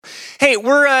Hey,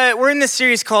 we're in this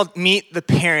series called Meet the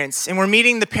Parents, and we're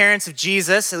meeting the parents of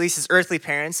Jesus, at least his earthly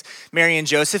parents, Mary and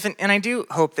Joseph, and I do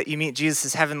hope that you meet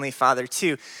Jesus' heavenly Father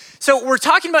too. So we're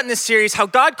talking about in this series how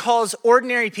God calls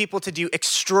ordinary people to do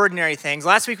extraordinary things.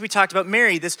 Last week we talked about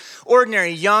Mary, this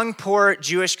ordinary, young, poor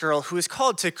Jewish girl who is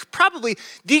called to probably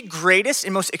the greatest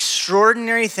and most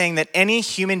extraordinary thing that any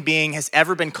human being has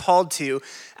ever been called to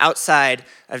outside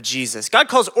of Jesus. God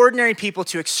calls ordinary people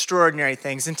to extraordinary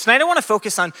things. And tonight I want to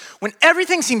focus on when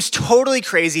everything seems totally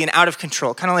crazy and out of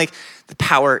control, kind of like the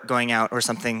power going out or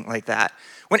something like that.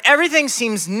 When everything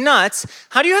seems nuts,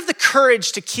 how do you have the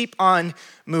courage to keep on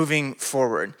moving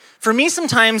forward? For me,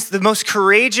 sometimes the most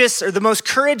courageous or the most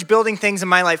courage-building things in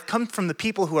my life come from the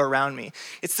people who are around me.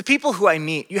 It's the people who I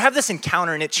meet. You have this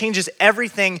encounter and it changes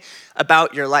everything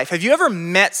about your life. Have you ever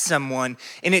met someone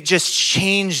and it just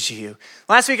changed you?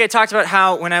 Last week I talked about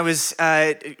how when I was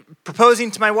proposing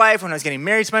to my wife, when I was getting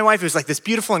married to my wife, it was like this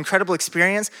beautiful, incredible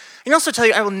experience. I can also tell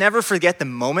you I will never forget the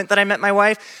moment that I met my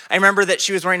wife. I remember that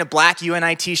she was wearing a black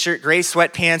UNI t-shirt, gray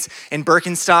sweatpants, and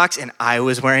Birkenstocks, and I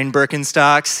was wearing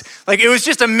Birkenstocks. Like it was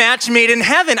just a match made in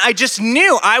heaven. I just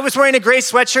knew. I was wearing a gray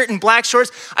sweatshirt and black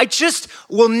shorts. I just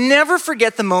will never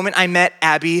forget the moment I met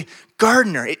Abby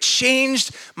Gardner. It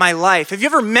changed my life. Have you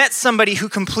ever met somebody who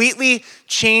completely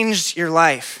changed your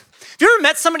life? Have you ever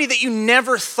met somebody that you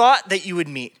never thought that you would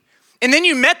meet? And then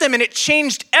you met them and it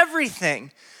changed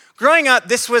everything. Growing up,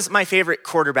 this was my favorite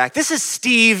quarterback. This is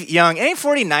Steve Young. Any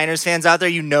 49ers fans out there,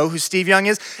 you know who Steve Young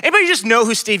is? Anybody just know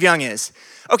who Steve Young is?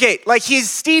 Okay, like he's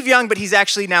Steve Young, but he's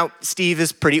actually now, Steve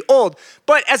is pretty old.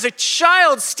 But as a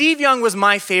child, Steve Young was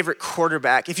my favorite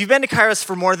quarterback. If you've been to Kairos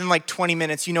for more than like 20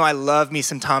 minutes, you know I love me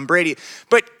some Tom Brady.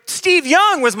 But Steve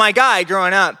Young was my guy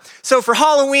growing up. So for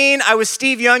Halloween, I was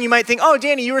Steve Young. You might think, oh,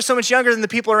 Danny, you were so much younger than the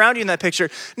people around you in that picture.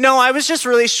 No, I was just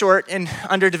really short and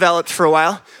underdeveloped for a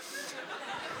while.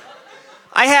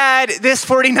 I had this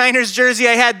 49ers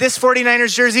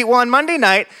jersey. Well, on Monday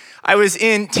night, I was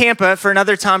in Tampa for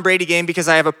another Tom Brady game because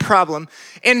I have a problem.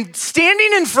 And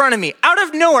standing in front of me, out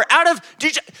of nowhere,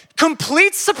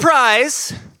 complete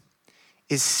surprise,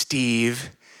 is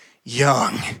Steve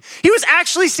Young. He was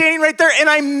actually standing right there and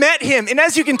I met him. And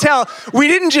as you can tell, we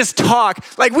didn't just talk,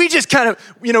 like we just kind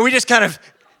of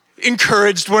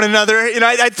encouraged one another. And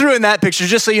I threw in that picture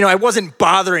just so you know I wasn't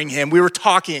bothering him. We were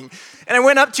talking. And I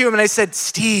went up to him and I said,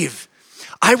 Steve,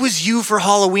 I was you for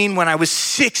Halloween when I was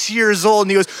 6 years old.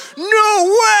 And he goes,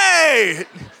 no way.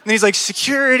 And he's like,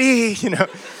 security,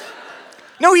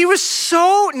 No, he was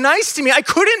so nice to me. I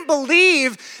couldn't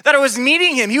believe that I was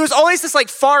meeting him. He was always this like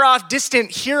far off,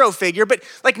 distant hero figure. But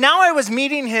like now I was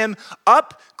meeting him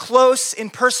up close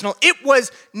and personal. It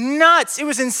was nuts. It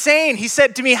was insane. He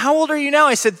said to me, how old are you now?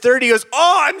 I said 30. He goes,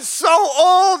 oh, I'm so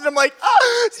old. And I'm like,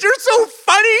 oh, you're so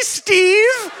funny,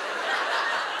 Steve.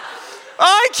 Oh,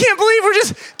 I can't believe we're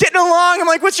just getting along. I'm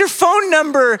like, what's your phone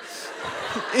number?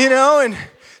 And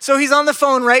so he's on the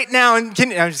phone right now. And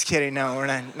I'm just kidding. No, we're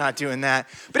not doing that.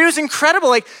 But it was incredible.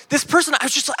 Like this person, I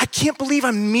was just like, I can't believe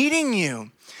I'm meeting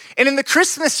you. And in the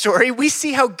Christmas story, we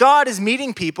see how God is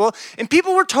meeting people. And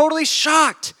people were totally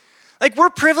shocked. Like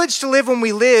we're privileged to live when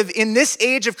we live in this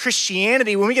age of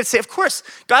Christianity when we get to say, of course,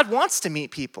 God wants to meet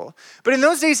people. But in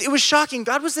those days, it was shocking.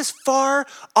 God was this far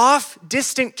off,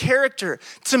 distant character.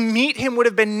 To meet him would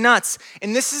have been nuts.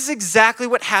 And this is exactly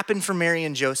what happened for Mary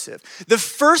and Joseph. The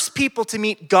first people to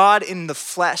meet God in the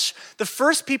flesh. The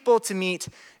first people to meet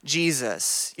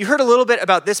Jesus. You heard a little bit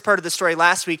about this part of the story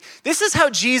last week. This is how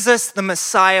Jesus, the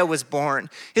Messiah, was born.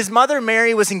 His mother,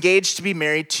 Mary, was engaged to be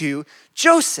married to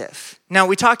Joseph. Now,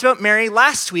 we talked about Mary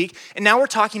last week, and now we're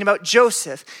talking about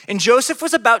Joseph. And Joseph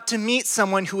was about to meet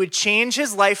someone who would change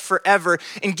his life forever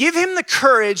and give him the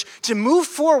courage to move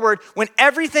forward when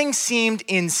everything seemed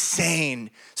insane.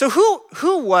 So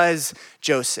who was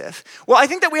Joseph? Well, I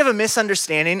think that we have a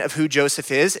misunderstanding of who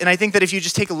Joseph is, and I think that if you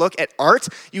just take a look at art,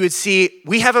 you would see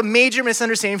we have a major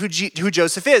misunderstanding of who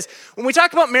Joseph is. When we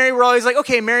talk about Mary, we're always like,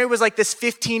 okay, Mary was like this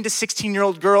 15 to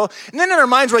 16-year-old girl, and then in our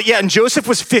minds we're like, yeah, and Joseph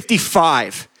was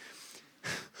 55.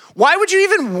 Why would you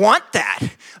even want that?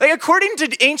 Like according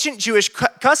to ancient Jewish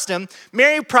custom,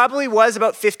 Mary probably was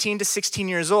about 15 to 16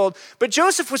 years old, but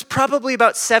Joseph was probably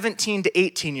about 17 to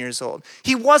 18 years old.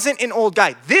 He wasn't an old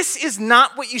guy. This is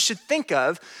not what you should think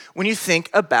of when you think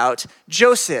about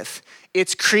Joseph.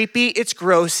 It's creepy, it's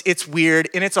gross, it's weird,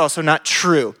 and it's also not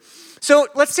true. So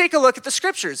let's take a look at the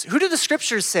scriptures. Who do the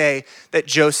scriptures say that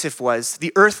Joseph was,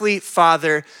 the earthly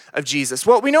father of Jesus?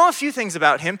 Well, we know a few things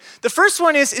about him. The first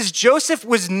one is Joseph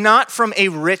was not from a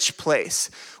rich place.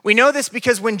 We know this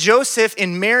because when Joseph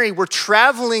and Mary were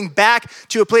traveling back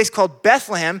to a place called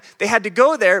Bethlehem, they had to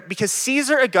go there because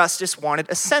Caesar Augustus wanted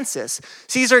a census.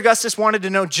 Caesar Augustus wanted to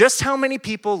know just how many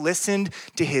people listened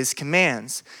to his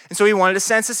commands. And so he wanted a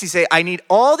census. He said, I need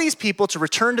all these people to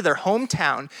return to their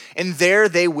hometown, and there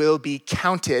they will be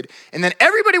counted. And then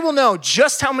everybody will know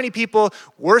just how many people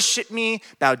worship me,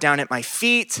 bow down at my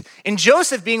feet. And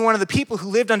Joseph, being one of the people who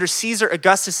lived under Caesar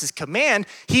Augustus's command,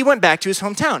 he went back to his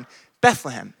hometown,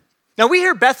 Bethlehem. Now we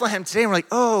hear Bethlehem today and we're like,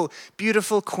 oh,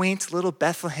 beautiful, quaint little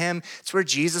Bethlehem. It's where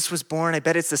Jesus was born. I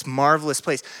bet it's this marvelous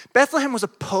place. Bethlehem was a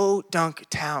podunk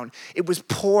town. It was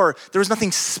poor. There was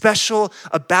nothing special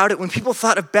about it. When people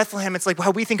thought of Bethlehem, it's like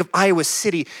how we think of Iowa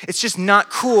City. It's just not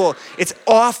cool. It's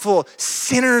awful.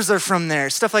 Sinners are from there,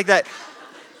 stuff like that.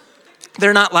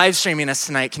 They're not live streaming us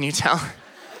tonight, can you tell?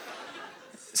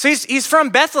 So he's from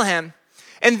Bethlehem.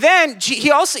 And then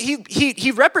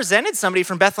he represented somebody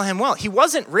from Bethlehem well. He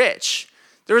wasn't rich.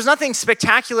 There was nothing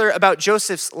spectacular about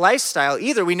Joseph's lifestyle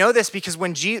either. We know this because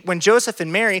when Joseph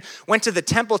and Mary went to the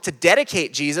temple to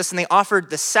dedicate Jesus and they offered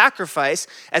the sacrifice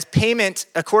as payment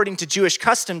according to Jewish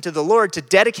custom to the Lord to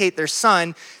dedicate their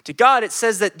son to God, it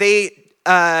says that they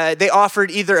offered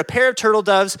either a pair of turtle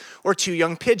doves or 2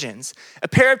 young pigeons. A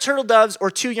pair of turtle doves or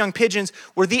 2 young pigeons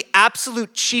were the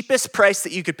absolute cheapest price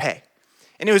that you could pay.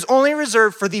 And it was only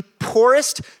reserved for the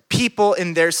poorest people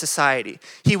in their society.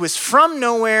 He was from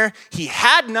nowhere, he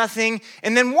had nothing,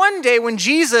 and then one day when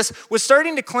Jesus was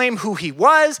starting to claim who he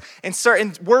was,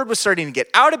 and word was starting to get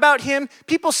out about him,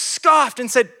 people scoffed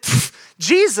and said,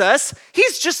 Jesus,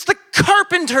 he's just the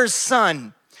carpenter's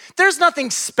son. There's nothing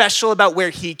special about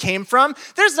where he came from.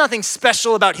 There's nothing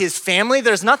special about his family.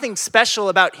 There's nothing special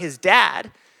about his dad.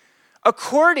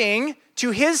 According to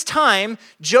his time,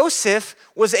 Joseph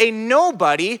was a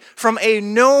nobody from a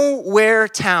nowhere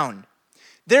town.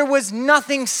 There was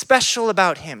nothing special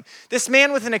about him. This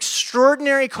man with an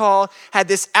extraordinary call had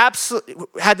this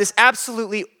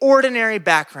absolutely ordinary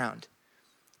background.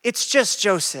 It's just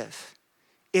Joseph.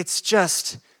 It's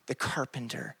just the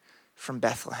carpenter from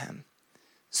Bethlehem.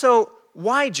 So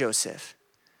why Joseph?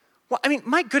 Well, I mean,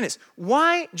 my goodness,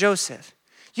 why Joseph?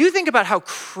 You think about how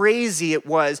crazy it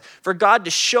was for God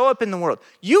to show up in the world.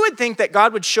 You would think that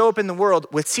God would show up in the world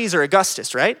with Caesar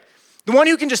Augustus, right? The one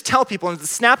who can just tell people, and at the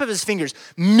snap of his fingers,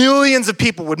 millions of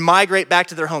people would migrate back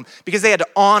to their home because they had to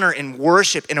honor and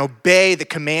worship and obey the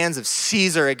commands of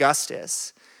Caesar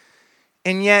Augustus.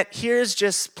 And yet, here's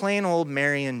just plain old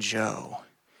Mary and Joe,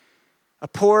 a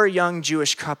poor young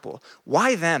Jewish couple.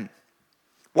 Why them?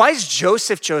 Why is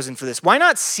Joseph chosen for this? Why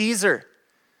not Caesar?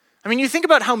 I mean, you think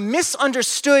about how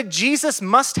misunderstood Jesus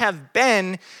must have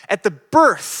been at the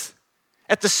birth,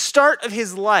 at the start of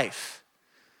his life.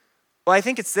 Well, I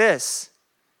think it's this.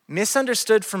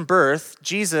 Misunderstood from birth,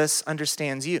 Jesus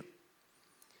understands you.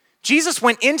 Jesus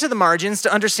went into the margins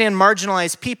to understand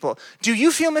marginalized people. Do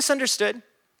you feel misunderstood?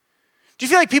 Do you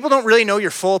feel like people don't really know your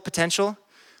full potential?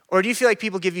 Or do you feel like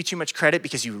people give you too much credit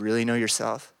because you really know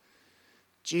yourself?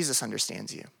 Jesus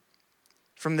understands you.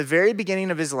 From the very beginning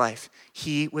of his life,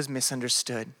 he was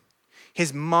misunderstood.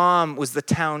 His mom was the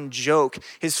town joke.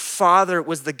 His father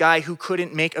was the guy who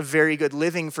couldn't make a very good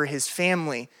living for his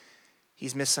family.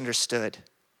 He's misunderstood.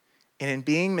 And in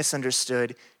being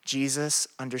misunderstood, Jesus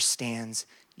understands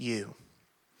you.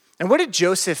 And what did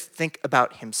Joseph think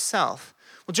about himself?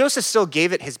 Well, Joseph still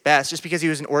gave it his best. Just because he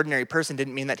was an ordinary person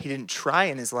didn't mean that he didn't try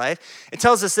in his life. It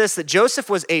tells us this, that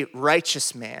Joseph was a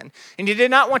righteous man, and he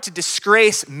did not want to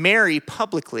disgrace Mary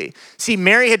publicly. See,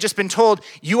 Mary had just been told,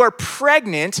 you are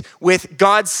pregnant with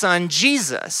God's son,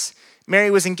 Jesus.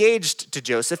 Mary was engaged to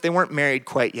Joseph. They weren't married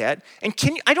quite yet. And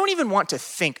I don't even want to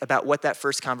think about what that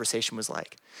first conversation was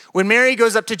like. When Mary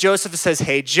goes up to Joseph and says,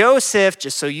 hey, Joseph,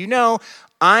 just so you know,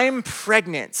 I'm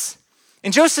pregnant.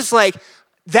 And Joseph's like,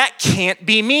 that can't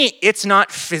be me. It's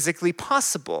not physically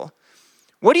possible.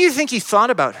 What do you think he thought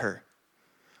about her?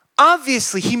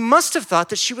 Obviously, he must have thought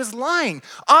that she was lying.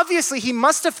 Obviously, he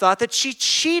must have thought that she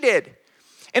cheated.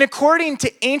 And according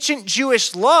to ancient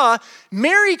Jewish law,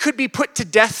 Mary could be put to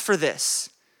death for this.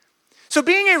 So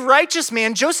being a righteous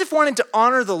man, Joseph wanted to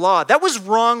honor the law. That was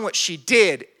wrong what she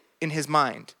did in his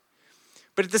mind.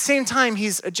 But at the same time,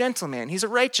 he's a gentleman. He's a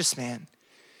righteous man.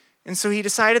 And so he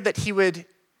decided that he would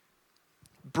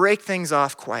break things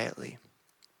off quietly.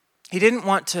 He didn't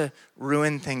want to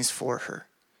ruin things for her.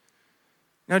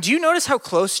 Now, do you notice how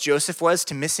close Joseph was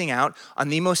to missing out on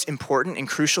the most important and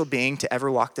crucial being to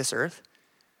ever walk this earth?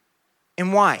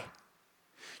 And why?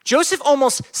 Joseph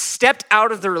almost stepped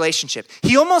out of the relationship.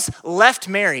 He almost left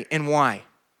Mary. And why?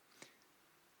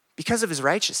 Because of his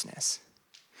righteousness.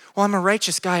 well, I'm a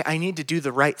righteous guy. I need to do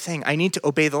the right thing. I need to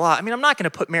obey the law. I mean, I'm not going to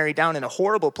put Mary down in a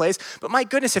horrible place, but my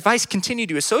goodness, if I continue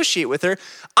to associate with her,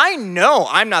 I know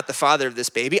I'm not the father of this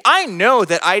baby. I know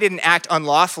that I didn't act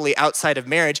unlawfully outside of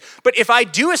marriage, but if I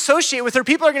do associate with her,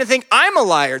 people are going to think I'm a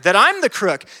liar, that I'm the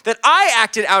crook, that I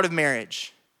acted out of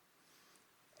marriage,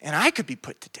 and I could be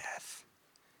put to death.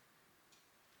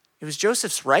 It was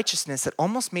Joseph's righteousness that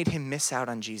almost made him miss out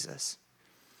on Jesus.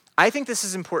 I think this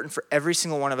is important for every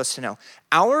single one of us to know.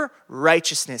 Our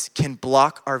righteousness can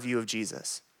block our view of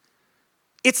Jesus.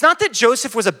 It's not that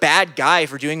Joseph was a bad guy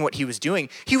for doing what he was doing.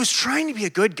 He was trying to be a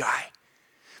good guy.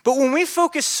 But when we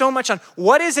focus so much on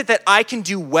what is it that I can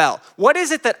do well? What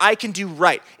is it that I can do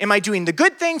right? Am I doing the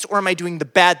good things or am I doing the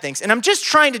bad things? And I'm just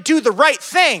trying to do the right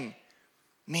thing.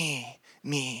 Me.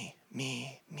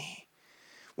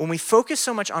 When we focus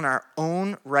so much on our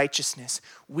own righteousness,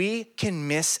 we can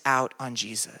miss out on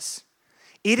Jesus.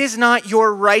 It is not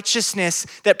your righteousness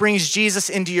that brings Jesus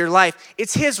into your life.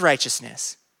 It's his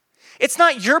righteousness. It's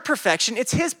not your perfection,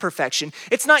 it's his perfection.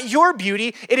 It's not your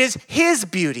beauty, it is his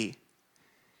beauty.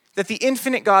 That the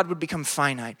infinite God would become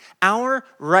finite. Our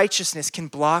righteousness can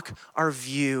block our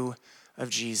view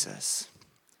of Jesus.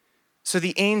 So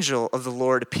the angel of the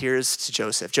Lord appears to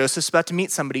Joseph. Joseph's about to meet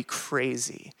somebody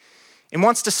crazy and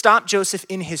wants to stop Joseph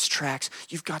in his tracks.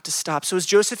 You've got to stop. So as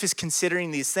Joseph is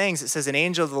considering these things, it says an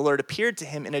angel of the Lord appeared to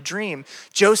him in a dream.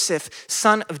 Joseph,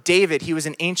 son of David, he was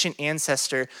an ancient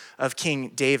ancestor of King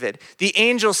David. The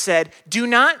angel said, do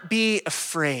not be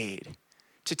afraid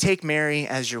to take Mary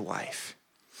as your wife.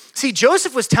 See,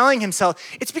 Joseph was telling himself,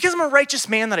 it's because I'm a righteous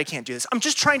man that I can't do this. I'm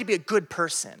just trying to be a good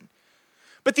person.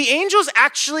 But the angel's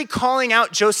actually calling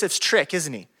out Joseph's trick,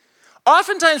 isn't he?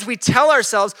 Oftentimes we tell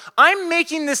ourselves, I'm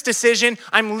making this decision,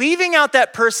 I'm leaving out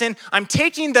that person, I'm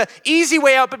taking the easy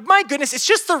way out, but my goodness, it's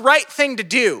just the right thing to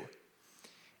do.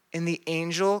 And the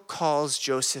angel calls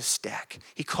Joseph's deck.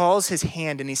 He calls his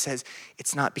hand and he says,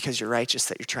 it's not because you're righteous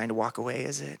that you're trying to walk away,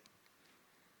 is it?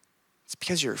 It's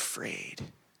because you're afraid.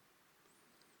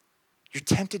 You're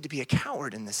tempted to be a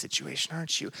coward in this situation,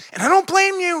 aren't you? And I don't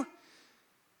blame you.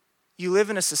 You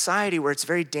live in a society where it's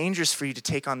very dangerous for you to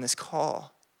take on this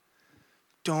call.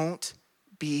 Don't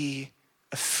be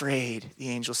afraid, the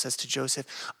angel says to Joseph.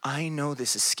 I know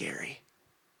this is scary.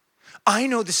 I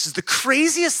know this is the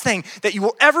craziest thing that you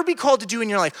will ever be called to do in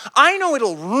your life. I know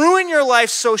it'll ruin your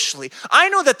life socially. I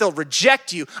know that they'll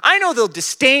reject you. I know they'll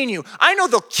disdain you. I know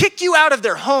they'll kick you out of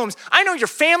their homes. I know your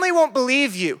family won't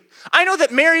believe you. I know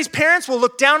that Mary's parents will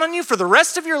look down on you for the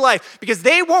rest of your life because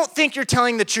they won't think you're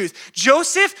telling the truth.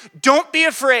 Joseph, don't be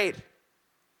afraid.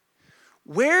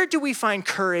 Where do we find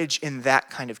courage in that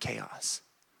kind of chaos?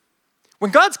 When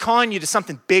God's calling you to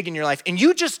something big in your life and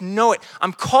you just know it,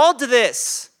 I'm called to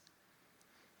this.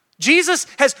 Jesus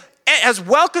has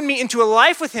welcomed me into a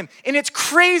life with him and it's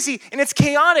crazy and it's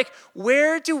chaotic.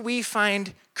 Where do we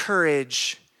find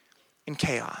courage in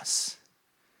chaos?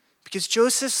 Because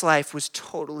Joseph's life was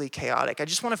totally chaotic. I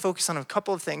just want to focus on a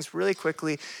couple of things really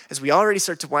quickly as we already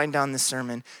start to wind down this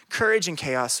sermon. Courage and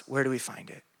chaos, where do we find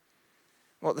it?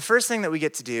 Well, the first thing that we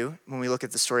get to do when we look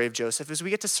at the story of Joseph is we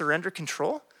get to surrender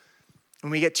control and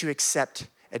we get to accept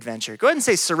adventure. Go ahead and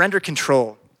say surrender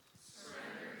control.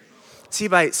 See,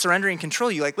 by surrendering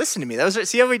control, you listen to me.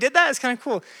 See how we did that? It's kind of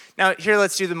cool. Now, here,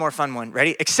 let's do the more fun one.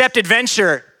 Ready? Accept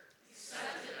adventure. Accept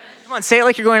adventure. Come on, say it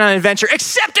like you're going on an adventure.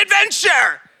 Accept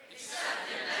adventure.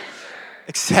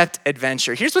 Accept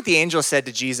adventure. Here's what the angel said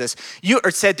to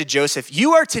said to Joseph.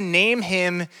 You are to name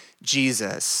him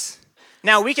Jesus.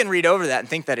 Now, we can read over that and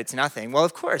think that it's nothing. Well,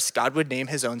 of course, God would name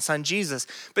his own son Jesus.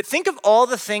 But think of all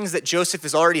the things that Joseph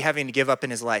is already having to give up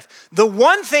in his life. The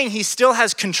one thing he still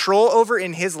has control over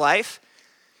in his life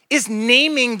is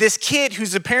naming this kid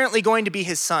who's apparently going to be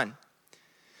his son.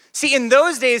 See, in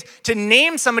those days, to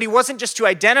name somebody wasn't just to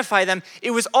identify them,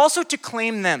 it was also to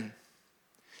claim them,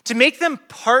 to make them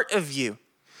part of you.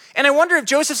 And I wonder if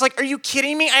Joseph's like, are you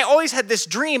kidding me? I always had this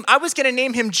dream. I was going to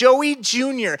name him Joey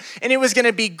Jr., and it was going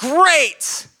to be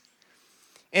great.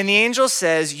 And the angel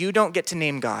says, you don't get to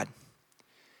name God.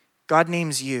 God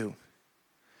names you.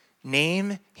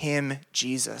 Name him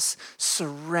Jesus.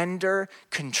 Surrender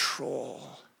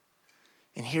control.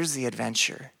 And here's the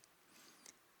adventure.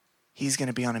 He's going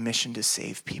to be on a mission to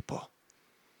save people.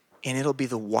 And it'll be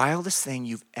the wildest thing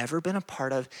you've ever been a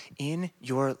part of in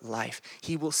your life.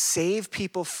 He will save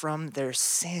people from their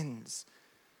sins.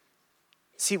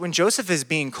 See, when Joseph is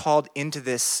being called into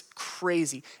this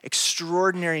crazy,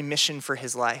 extraordinary mission for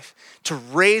his life, to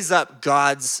raise up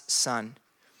God's son,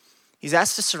 he's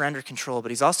asked to surrender control, but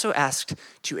he's also asked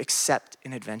to accept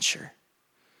an adventure.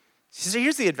 So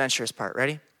here's the adventurous part,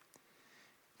 ready?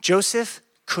 Joseph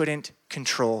couldn't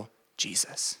control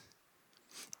Jesus.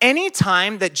 Any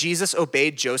time that Jesus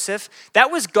obeyed Joseph,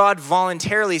 that was God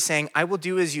voluntarily saying, I will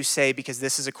do as you say because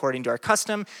this is according to our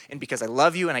custom and because I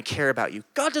love you and I care about you.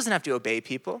 God doesn't have to obey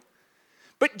people.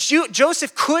 But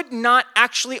Joseph could not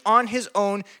actually on his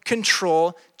own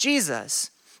control Jesus.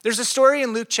 There's a story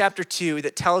in Luke chapter 2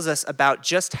 that tells us about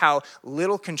just how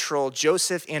little control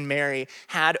Joseph and Mary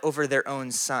had over their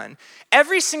own son.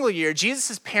 Every single year,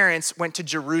 Jesus' parents went to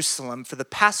Jerusalem for the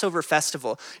Passover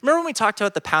festival. Remember when we talked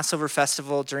about the Passover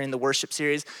festival during the worship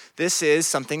series? This is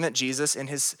something that Jesus and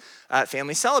his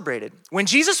family celebrated. When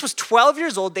Jesus was 12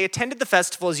 years old, they attended the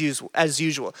festival as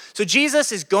usual. So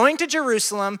Jesus is going to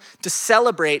Jerusalem to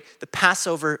celebrate the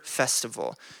Passover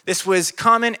festival. This was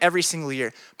common every single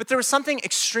year. But there was something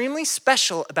extremely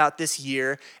special about this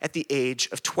year at the age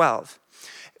of 12.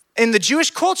 In the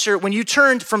Jewish culture, when you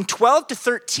turned from 12 to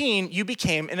 13, you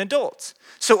became an adult.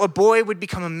 So a boy would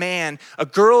become a man, a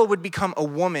girl would become a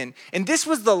woman. And this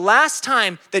was the last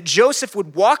time that Joseph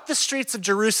would walk the streets of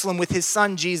Jerusalem with his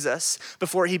son Jesus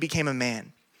before he became a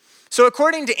man. So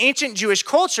according to ancient Jewish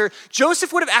culture,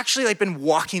 Joseph would have actually been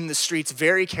walking the streets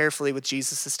very carefully with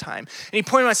Jesus' time. And he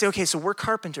pointed out and said, okay, so we're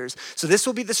carpenters. So this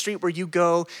will be the street where you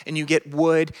go and you get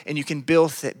wood and you can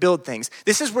build things.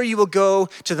 This is where you will go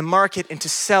to the market and to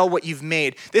sell what you've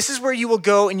made. This is where you will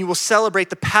go and you will celebrate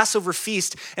the Passover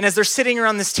feast. And as they're sitting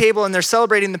around this table and they're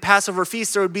celebrating the Passover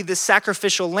feast, there would be this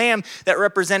sacrificial lamb that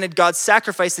represented God's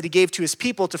sacrifice that he gave to his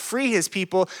people to free his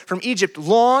people from Egypt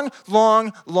long,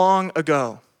 long, long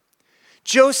ago.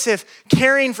 Joseph,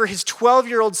 caring for his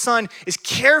 12-year-old son, is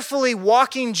carefully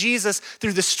walking Jesus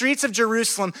through the streets of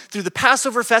Jerusalem, through the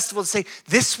Passover festival to say,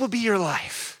 this will be your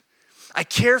life. I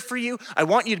care for you. I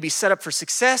want you to be set up for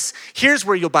success. Here's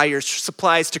where you'll buy your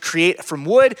supplies to create from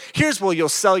wood. Here's where you'll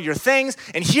sell your things.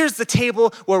 And here's the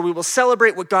table where we will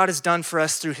celebrate what God has done for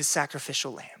us through his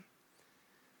sacrificial lamb.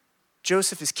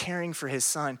 Joseph is caring for his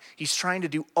son. He's trying to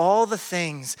do all the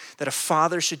things that a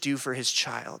father should do for his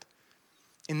child.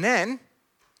 And then,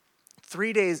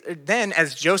 3 days,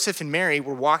 as Joseph and Mary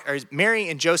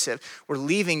and Joseph were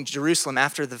leaving Jerusalem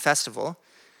after the festival,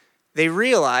 they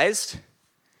realized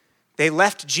they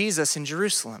left Jesus in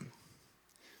Jerusalem.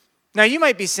 Now you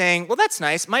might be saying, well, that's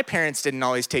nice. My parents didn't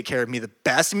always take care of me the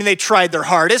best. I mean, they tried their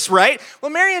hardest, right?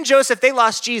 Well, Mary and Joseph, they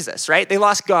lost Jesus, right? They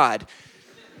lost God.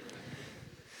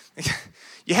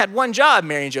 You had one job,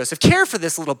 Mary and Joseph. Care for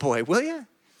this little boy, will you?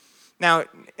 Now,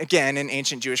 again, in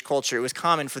ancient Jewish culture, it was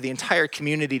common for the entire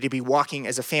community to be walking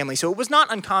as a family. So it was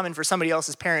not uncommon for somebody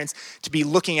else's parents to be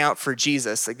looking out for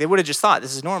Jesus. They would have just thought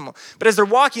this is normal. But as they're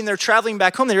walking, they're traveling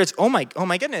back home, they realize, oh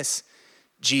my goodness,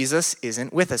 Jesus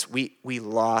isn't with us. We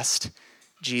lost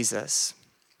Jesus.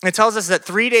 And it tells us that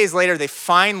 3 days later, they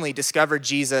finally discovered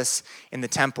Jesus in the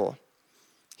temple.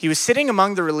 He was sitting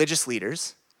among the religious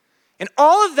leaders, and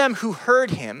all of them who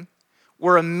heard him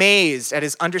were amazed at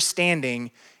his understanding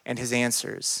and his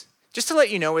answers. Just to let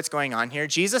you know what's going on here,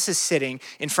 Jesus is sitting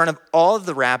in front of all of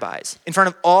the rabbis, in front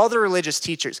of all the religious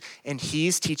teachers, and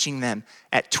he's teaching them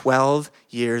at 12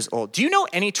 years old. Do you know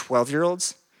any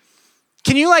 12-year-olds?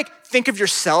 Can you think of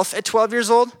yourself at 12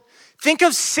 years old? Think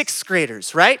of sixth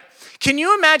graders, right? Can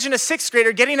you imagine a sixth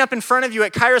grader getting up in front of you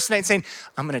at Kairos night saying,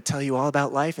 I'm going to tell you all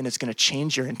about life and it's going to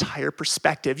change your entire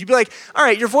perspective? You'd be like, all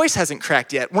right, your voice hasn't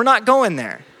cracked yet. We're not going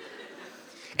there.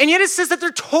 And yet it says that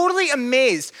they're totally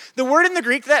amazed. The word in the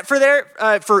Greek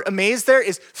for amazed there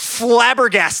is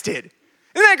flabbergasted. Isn't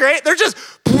that great? They're just,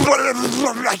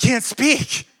 I can't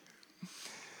speak.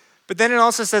 But then it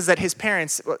also says that his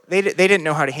parents, they didn't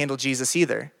know how to handle Jesus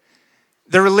either.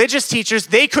 The religious teachers,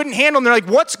 they couldn't handle him. They're like,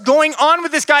 what's going on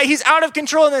with this guy? He's out of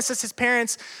control. And it says his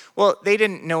parents, well, they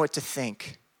didn't know what to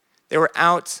think. They were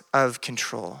out of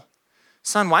control.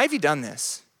 Son, why have you done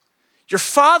this? Your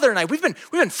father and I, we've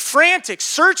been frantic,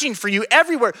 searching for you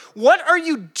everywhere. What are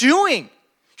you doing?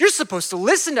 You're supposed to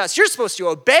listen to us. You're supposed to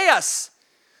obey us.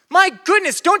 My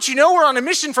goodness, don't you know we're on a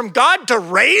mission from God to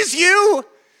raise you?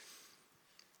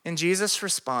 And Jesus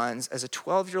responds as a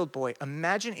 12-year-old boy.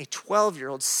 Imagine a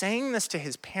 12-year-old saying this to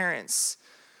his parents.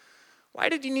 Why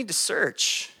did you need to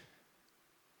search?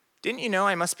 Didn't you know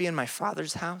I must be in my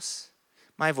Father's house?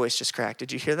 My voice just cracked.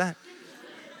 Did you hear that?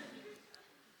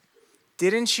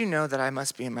 Didn't you know that I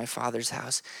must be in my Father's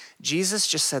house? Jesus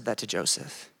just said that to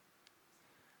Joseph.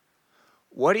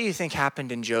 What do you think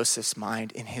happened in Joseph's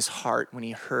mind, in his heart, when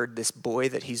he heard this boy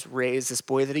that he's raised, this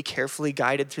boy that he carefully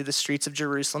guided through the streets of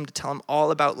Jerusalem to tell him all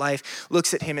about life,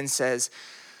 looks at him and says,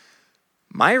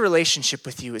 my relationship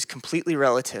with you is completely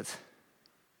relative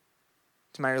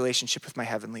to my relationship with my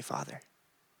Heavenly Father.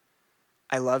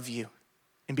 I love you.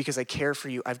 And because I care for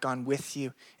you, I've gone with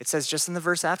you. It says just in the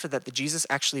verse after that Jesus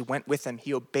actually went with them.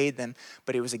 He obeyed them,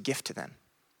 but it was a gift to them.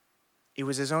 It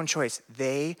was his own choice.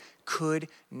 They could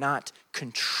not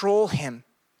control him.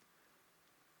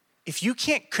 If you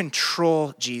can't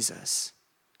control Jesus,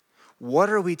 what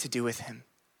are we to do with him?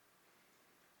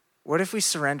 What if we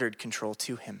surrendered control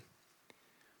to him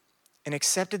and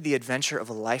accepted the adventure of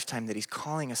a lifetime that he's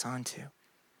calling us onto?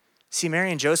 See,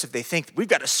 Mary and Joseph, they think, we've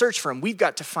got to search for him. We've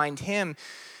got to find him.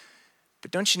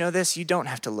 But don't you know this? You don't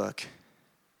have to look.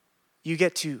 You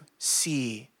get to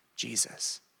see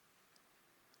Jesus.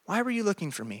 Why were you looking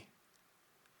for me?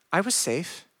 I was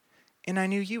safe, and I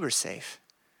knew you were safe.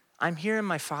 I'm here in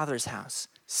my Father's house.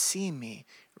 See me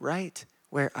right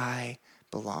where I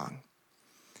belong.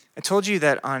 I told you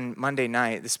that on Monday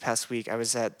night this past week, I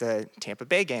was at the Tampa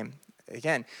Bay game.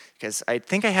 Again, because I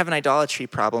think I have an idolatry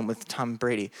problem with Tom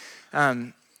Brady.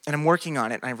 And I'm working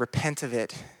on it, and I repent of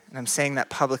it. And I'm saying that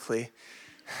publicly.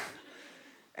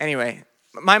 Anyway,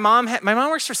 my mom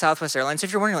works for Southwest Airlines.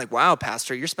 If you're wondering, like, wow,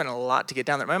 Pastor, you're spending a lot to get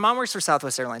down there. My mom works for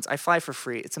Southwest Airlines. I fly for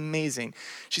free. It's amazing.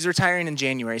 She's retiring in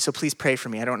January, so please pray for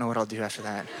me. I don't know what I'll do after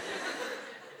that.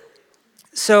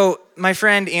 So my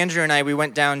friend Andrew and I, we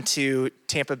went down to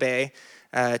Tampa Bay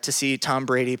to see Tom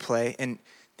Brady play, and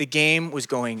the game was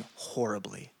going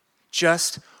horribly,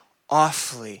 just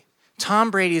awfully.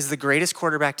 Tom Brady is the greatest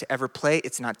quarterback to ever play.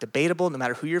 It's not debatable, no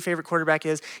matter who your favorite quarterback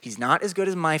is. He's not as good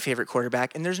as my favorite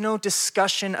quarterback, and there's no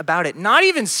discussion about it. Not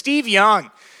even Steve Young.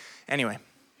 Anyway,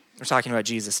 we're talking about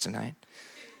Jesus tonight.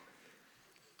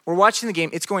 We're watching the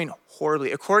game. It's going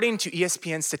horribly. According to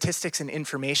ESPN statistics and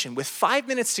information, with 5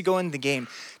 minutes to go in the game,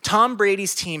 Tom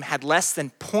Brady's team had less than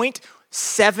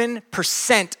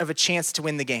 0.7% of a chance to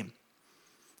win the game.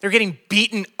 They're getting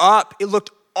beaten up. It looked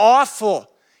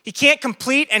awful. He can't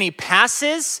complete any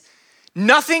passes.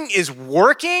 Nothing is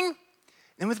working.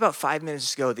 Then with about 5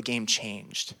 minutes to go, the game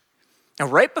changed. Now,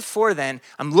 right before then,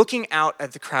 I'm looking out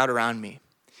at the crowd around me.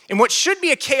 And what should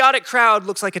be a chaotic crowd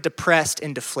looks like a depressed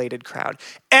and deflated crowd.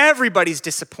 Everybody's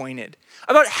disappointed.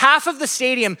 About half of the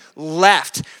stadium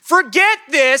left. Forget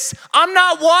this. I'm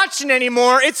not watching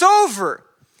anymore. It's over.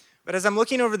 But as I'm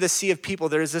looking over the sea of people,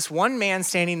 there's this one man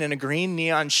standing in a green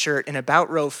neon shirt in about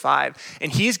row 5,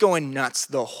 and he's going nuts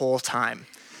the whole time.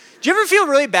 Do you ever feel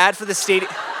really bad for the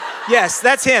stadium? Yes,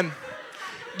 that's him.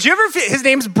 Do you ever feel, his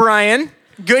name's Brian,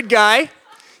 good guy.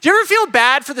 Do you ever feel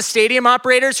bad for the stadium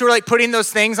operators who are like putting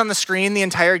those things on the screen the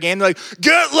entire game? They're like,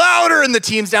 get louder, and the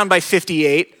team's down by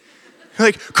 58. They're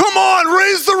like, come on,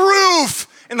 raise the roof.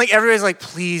 And like everybody's like,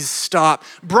 please stop.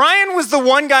 Brian was the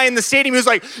one guy in the stadium who was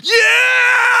like,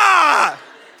 yeah!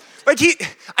 Like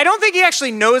I don't think he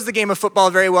actually knows the game of football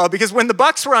very well, because when the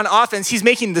Bucs were on offense, he's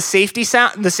making the safety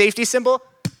sound, the safety symbol.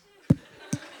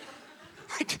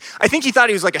 I think he thought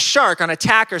he was like a shark on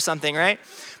attack or something, right?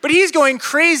 But he's going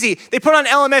crazy. They put on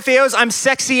LMFAO's I'm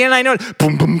Sexy and I Know.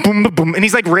 Boom, boom, boom, boom, boom. And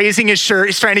he's like raising his shirt.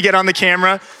 He's trying to get on the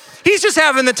camera. He's just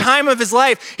having the time of his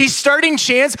life. He's starting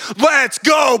chants, let's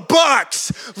go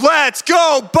Bucs, let's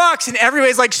go Bucs. And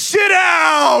everybody's like, sit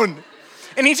down.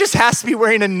 And he just has to be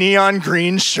wearing a neon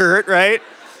green shirt, right?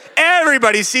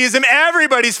 Everybody sees him.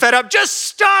 Everybody's fed up. Just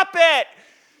stop it.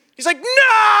 He's like,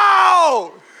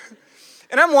 no.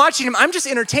 And I'm watching him. I'm just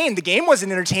entertained. The game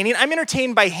wasn't entertaining. I'm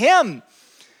entertained by him.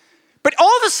 But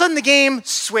all of a sudden the game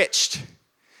switched.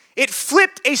 It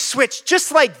flipped a switch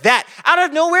just like that. Out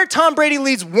of nowhere, Tom Brady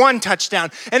leads one touchdown,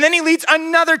 and then he leads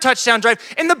another touchdown drive,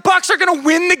 and the Bucs are gonna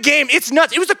win the game. It's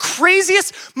nuts. It was the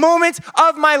craziest moment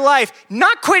of my life.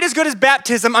 Not quite as good as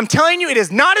baptism. I'm telling you, it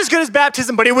is not as good as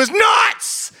baptism, but it was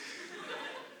nuts.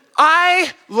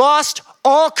 I lost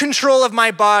all control of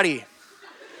my body.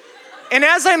 And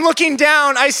as I'm looking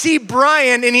down, I see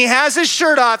Brian, and he has his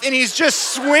shirt off, and he's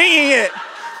just swinging it.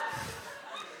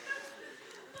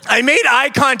 I made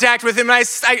eye contact with him, and I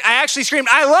actually screamed,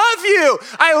 I love you,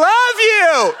 I love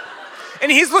you.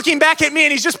 And he's looking back at me,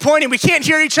 and he's just pointing. We can't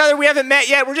hear each other, we haven't met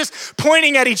yet, we're just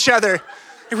pointing at each other.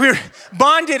 We're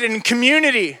bonded in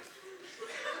community.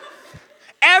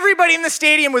 Everybody in the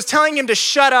stadium was telling him to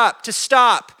shut up, to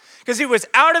stop, because it was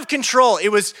out of control. It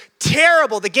was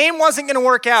terrible. The game wasn't gonna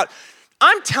work out.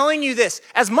 I'm telling you this,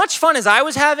 as much fun as I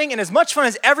was having and as much fun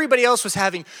as everybody else was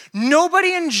having,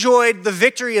 nobody enjoyed the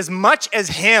victory as much as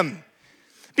him.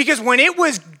 Because when it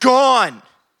was gone,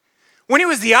 when it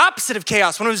was the opposite of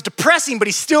chaos, when it was depressing, but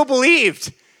he still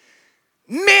believed,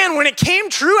 man, when it came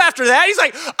true after that, he's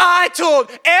like, I told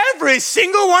every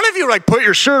single one of you, like, put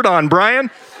your shirt on,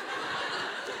 Brian.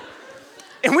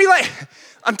 And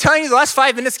I'm telling you, the last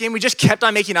 5 minutes of the game, we just kept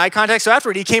on making eye contact. So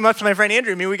afterward, he came up to my friend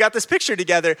Andrew and me, we got this picture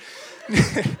together.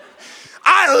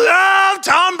 I love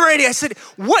Tom Brady. I said,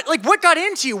 what got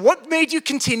into you? What made you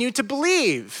continue to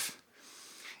believe?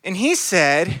 And he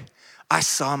said, I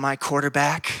saw my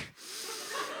quarterback.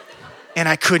 and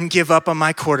I couldn't give up on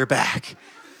my quarterback.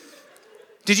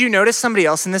 Did you notice somebody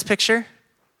else in this picture?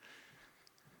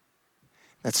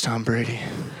 That's Tom Brady.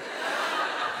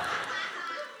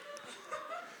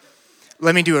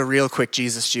 Let me do a real quick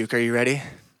Jesus juke. Are you ready?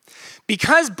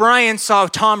 Because Brian saw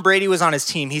Tom Brady was on his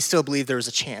team, he still believed there was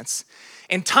a chance.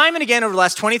 And time and again over the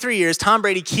last 23 years, Tom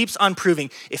Brady keeps on proving,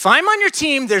 if I'm on your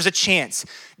team, there's a chance.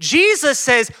 Jesus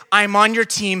says, I'm on your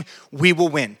team, we will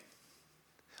win.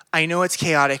 I know it's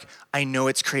chaotic. I know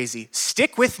it's crazy.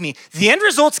 Stick with me. The end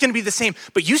result's gonna be the same,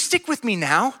 but you stick with me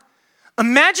now.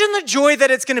 Imagine the joy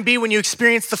that it's gonna be when you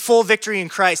experience the full victory in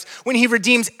Christ, when he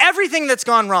redeems everything that's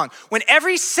gone wrong, when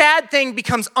every sad thing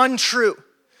becomes untrue.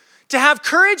 To have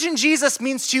courage in Jesus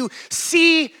means to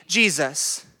see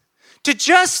Jesus, to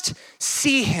just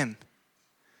see him.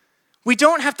 We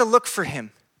don't have to look for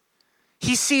him.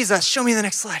 He sees us. Show me the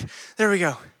next slide. There we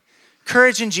go.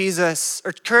 Courage in Jesus,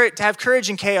 or to have courage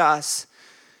in chaos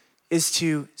is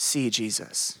to see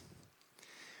Jesus.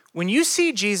 When you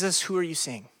see Jesus, who are you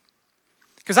seeing?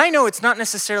 Because I know it's not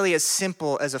necessarily as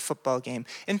simple as a football game.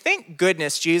 And thank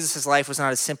goodness Jesus' life was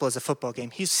not as simple as a football game.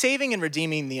 He's saving and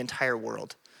redeeming the entire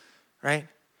world, right?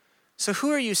 So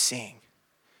who are you seeing?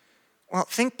 Well,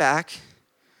 think back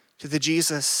to the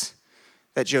Jesus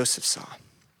that Joseph saw.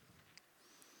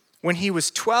 When he was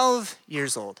 12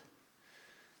 years old,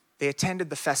 they attended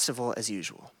the festival as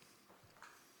usual.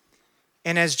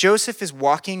 And as Joseph is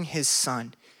walking his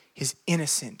son, his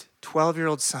innocent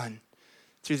 12-year-old son,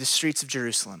 through the streets of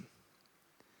Jerusalem,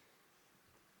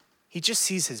 he just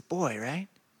sees his boy, right?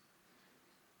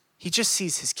 He just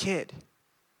sees his kid.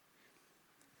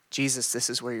 Jesus,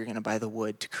 this is where you're gonna buy the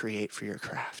wood to create for your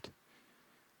craft.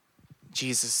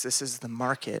 Jesus, this is the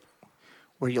market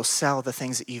where you'll sell the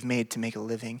things that you've made to make a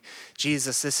living.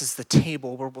 Jesus, this is the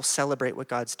table where we'll celebrate what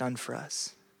God's done for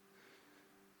us.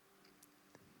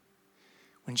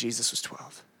 When Jesus was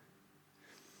 12.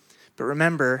 But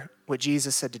remember what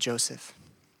Jesus said to Joseph.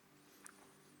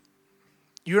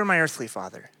 You are my earthly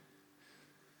father,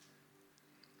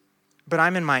 but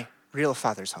I'm in my real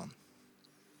father's home.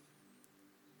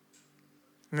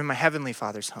 I'm in my heavenly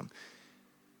father's home.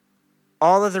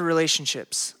 All of the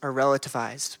relationships are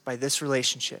relativized by this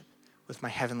relationship with my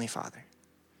heavenly Father.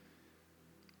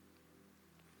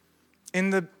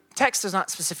 And the text does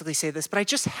not specifically say this, but I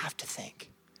just have to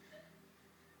think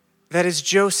that is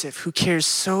Joseph, who cares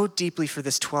so deeply for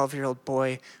this 12-year-old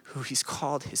boy who he's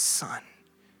called his son.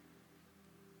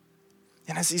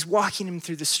 And as he's walking him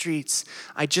through the streets,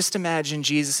 I just imagine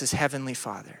Jesus' heavenly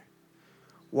Father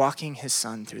walking his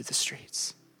son through the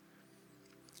streets.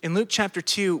 In Luke chapter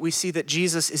 2, we see that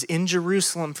Jesus is in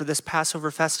Jerusalem for this Passover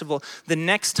festival. The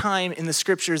next time in the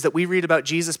scriptures that we read about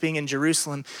Jesus being in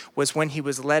Jerusalem was when he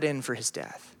was let in for his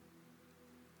death.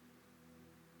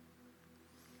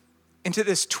 And to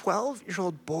this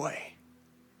 12-year-old boy,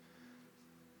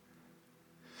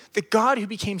 the God who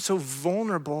became so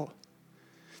vulnerable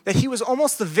that he was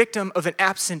almost the victim of an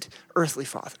absent earthly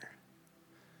father,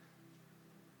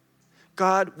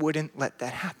 God wouldn't let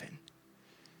that happen.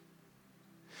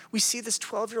 We see this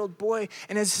 12-year-old boy,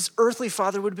 and as his earthly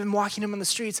father would have been walking him on the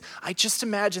streets, I just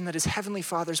imagine that his heavenly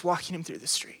father's walking him through the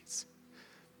streets.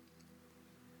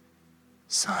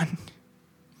 Son,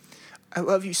 I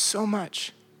love you so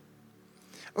much.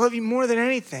 I love you more than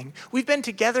anything. We've been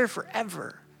together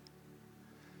forever.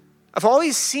 I've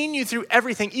always seen you through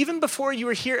everything, even before you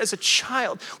were here as a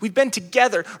child. We've been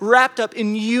together, wrapped up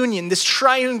in union, this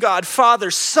triune God,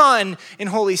 Father, Son, and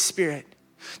Holy Spirit.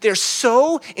 They're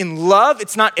so in love,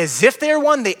 it's not as if they're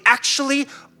one, they actually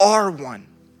are one.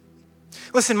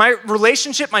 Listen, my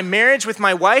relationship, my marriage with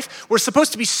my wife, we're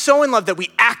supposed to be so in love that we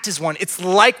act as one. It's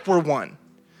like we're one.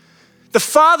 The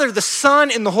Father, the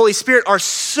Son, and the Holy Spirit are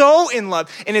so in love,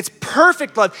 and it's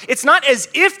perfect love. It's not as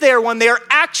if they are one, they are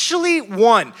actually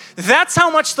one. That's how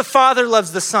much the Father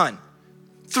loves the Son.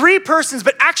 3 persons,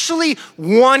 but actually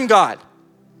one God.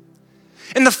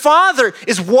 And the Father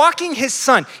is walking his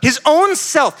Son, his own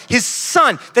self, his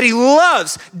Son that he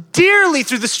loves dearly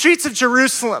through the streets of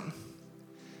Jerusalem.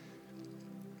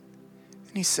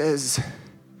 And he says,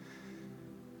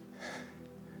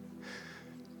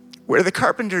 where the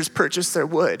carpenters purchase their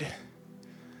wood,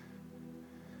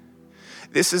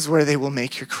 this is where they will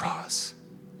make your cross.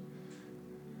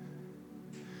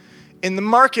 In the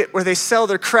market where they sell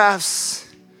their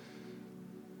crafts,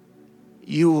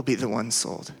 you will be the one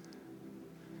sold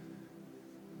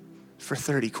for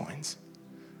 30 coins.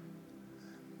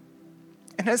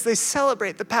 And as they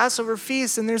celebrate the Passover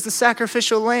feast and there's the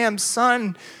sacrificial lamb,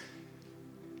 son,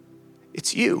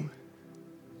 it's you.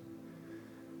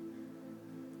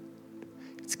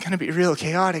 It's gonna be real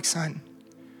chaotic, son.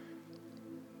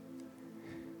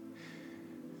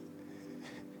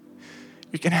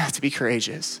 you're going to have to be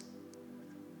courageous.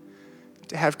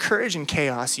 To have courage in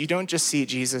chaos, you don't just see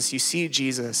Jesus, you see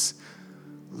Jesus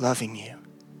loving you.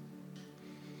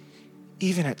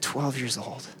 Even at 12 years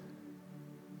old.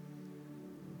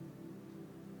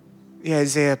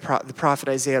 The prophet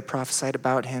Isaiah prophesied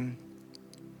about him.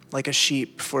 Like a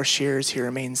sheep before shears, he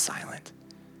remains silent.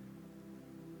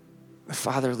 The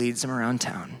Father leads him around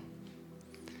town.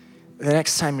 The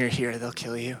next time you're here, they'll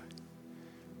kill you.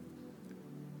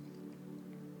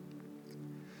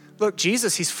 Look,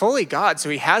 Jesus, he's fully God, so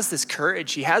he has this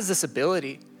courage, he has this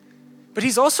ability, but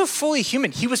he's also fully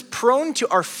human. He was prone to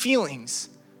our feelings.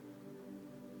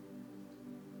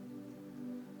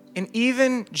 And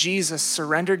even Jesus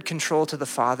surrendered control to the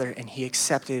Father and he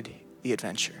accepted the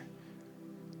adventure.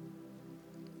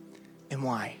 And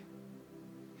why?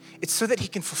 It's so that he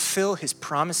can fulfill his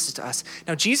promises to us.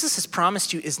 Now, Jesus has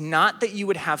promised you is not that you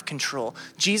would have control.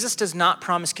 Jesus does not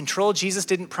promise control. Jesus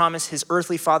didn't promise his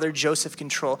earthly father, Joseph,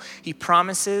 control. He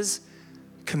promises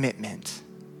commitment.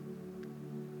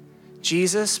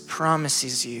 Jesus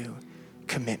promises you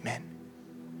commitment.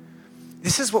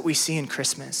 This is what we see in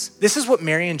Christmas. This is what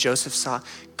Mary and Joseph saw.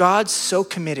 God so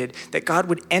committed that God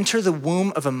would enter the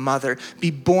womb of a mother,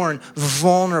 be born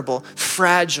vulnerable,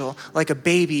 fragile, like a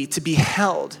baby, to be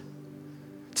held,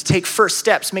 to take first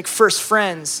steps, make first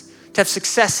friends, to have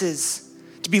successes,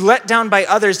 to be let down by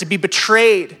others, to be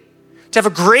betrayed, to have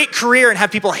a great career and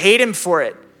have people hate him for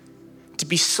it, to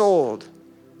be sold,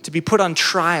 to be put on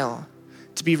trial,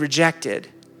 to be rejected,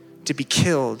 to be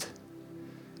killed,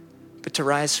 but to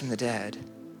rise from the dead.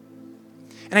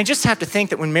 And I just have to think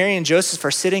that when Mary and Joseph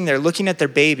are sitting there looking at their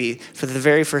baby for the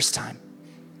very first time,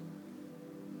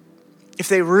 if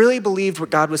they really believed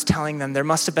what God was telling them, there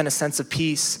must have been a sense of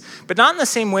peace, but not in the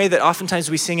same way that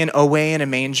oftentimes we sing in "Away in a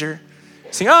Manger."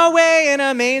 Sing, "Away in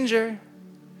a manger."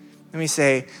 And we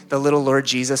say, "The little Lord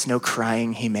Jesus, no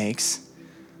crying he makes."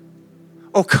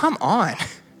 Oh, come on.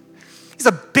 He's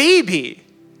a baby.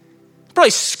 It's probably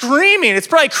screaming. It's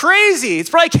probably crazy. It's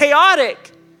probably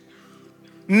chaotic.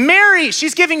 Mary,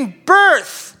 she's giving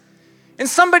birth in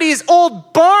somebody's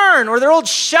old barn or their old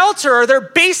shelter or their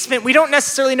basement. We don't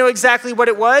necessarily know exactly what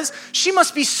it was. She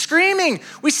must be screaming.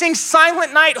 We sing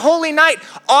 "Silent Night, Holy Night."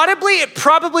 Audibly, it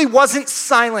probably wasn't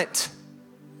silent.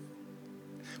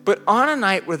 But on a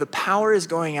night where the power is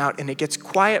going out and it gets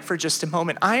quiet for just a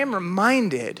moment, I am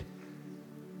reminded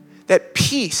that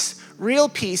peace, real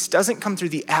peace, doesn't come through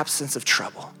the absence of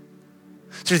trouble,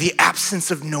 through the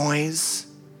absence of noise,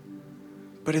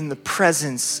 but in the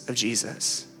presence of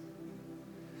Jesus.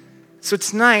 So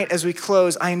tonight, as we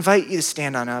close, I invite you to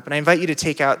stand on up and I invite you to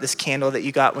take out this candle that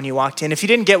you got when you walked in. If you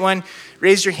didn't get one,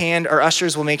 raise your hand. Our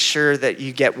ushers will make sure that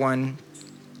you get one.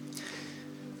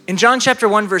 In John chapter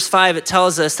 1, verse 5, it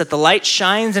tells us that the light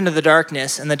shines into the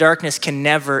darkness and the darkness can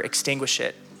never extinguish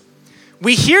it.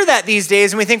 We hear that these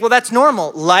days and we think, well, that's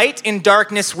normal. Light in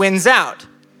darkness wins out.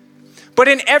 But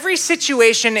in every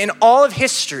situation in all of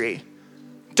history,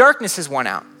 darkness has won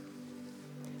out.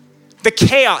 The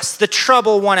chaos, the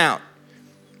trouble won out.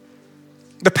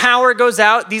 The power goes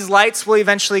out. These lights will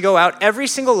eventually go out. Every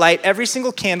single light, every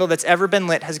single candle that's ever been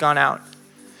lit has gone out.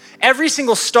 Every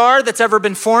single star that's ever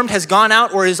been formed has gone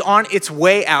out or is on its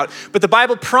way out. But the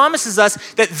Bible promises us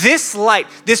that this light,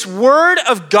 this word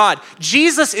of God,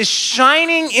 Jesus is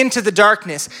shining into the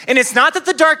darkness. And it's not that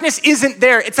the darkness isn't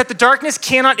there. It's that the darkness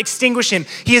cannot extinguish him.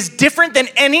 He is different than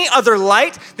any other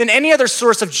light, than any other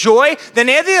source of joy, than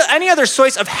any other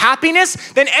source of happiness,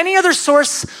 than any other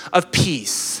source of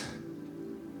peace.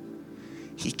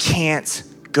 He can't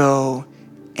go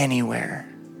anywhere.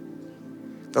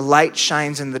 The light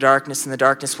shines in the darkness and the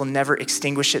darkness will never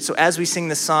extinguish it. So as we sing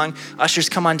this song, ushers,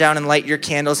 come on down and light your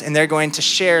candles and they're going to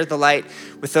share the light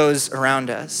with those around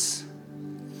us.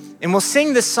 And we'll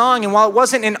sing this song, and while it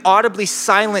wasn't an audibly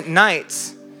silent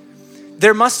night,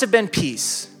 there must have been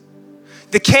peace.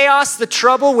 The chaos, the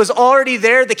trouble was already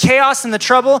there. The chaos and the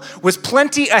trouble was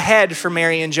plenty ahead for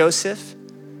Mary and Joseph.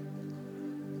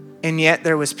 And yet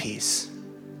there was peace.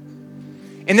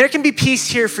 And there can be peace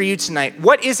here for you tonight.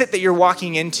 What is it that you're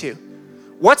walking into?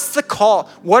 What's the call?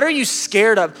 What are you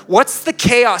scared of? What's the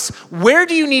chaos? Where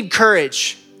do you need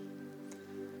courage?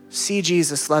 See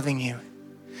Jesus loving you.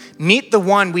 Meet the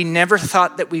one we never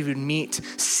thought that we would meet.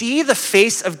 See the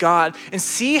face of God and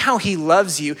see how he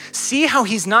loves you. See how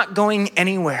he's not going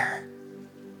anywhere.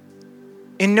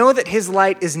 And know that his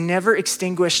light is never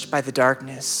extinguished by the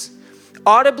darkness.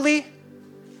 Audibly,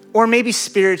 or maybe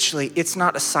spiritually, it's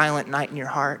not a silent night in your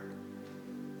heart.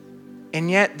 And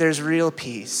yet there's real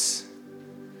peace.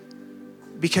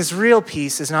 Because real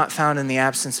peace is not found in the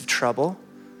absence of trouble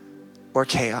or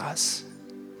chaos,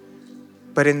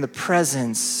 but in the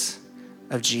presence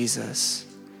of Jesus?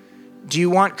 Do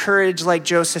you want courage like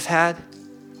Joseph had?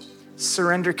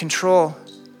 Surrender control,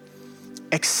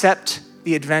 accept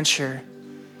the adventure,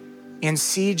 and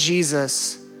see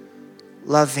Jesus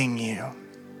loving you.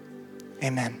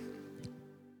 Amen.